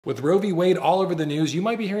With Roe v. Wade all over the news, you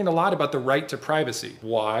might be hearing a lot about the right to privacy.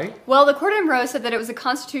 Why? Well, the court in Roe said that it was a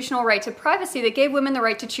constitutional right to privacy that gave women the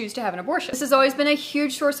right to choose to have an abortion. This has always been a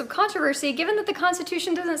huge source of controversy, given that the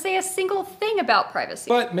Constitution doesn't say a single thing about privacy.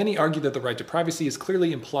 But many argue that the right to privacy is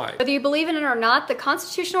clearly implied. Whether you believe in it or not, the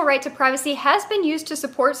constitutional right to privacy has been used to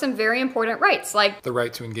support some very important rights, like the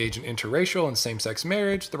right to engage in interracial and same-sex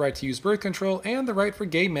marriage, the right to use birth control, and the right for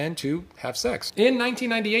gay men to have sex. In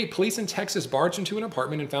 1998, police in Texas barged into an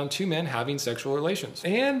apartment and found two men having sexual relations.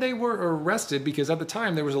 And they were arrested because at the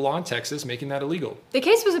time there was a law in Texas making that illegal. The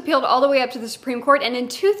case was appealed all the way up to the Supreme Court, and in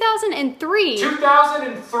 2003,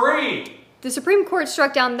 the Supreme Court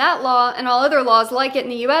struck down that law and all other laws like it in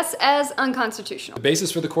the US as unconstitutional. The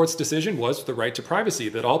basis for the court's decision was the right to privacy,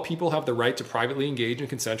 that all people have the right to privately engage in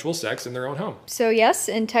consensual sex in their own home. So yes,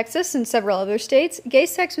 in Texas and several other states, gay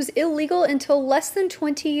sex was illegal until less than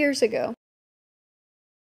 20 years ago.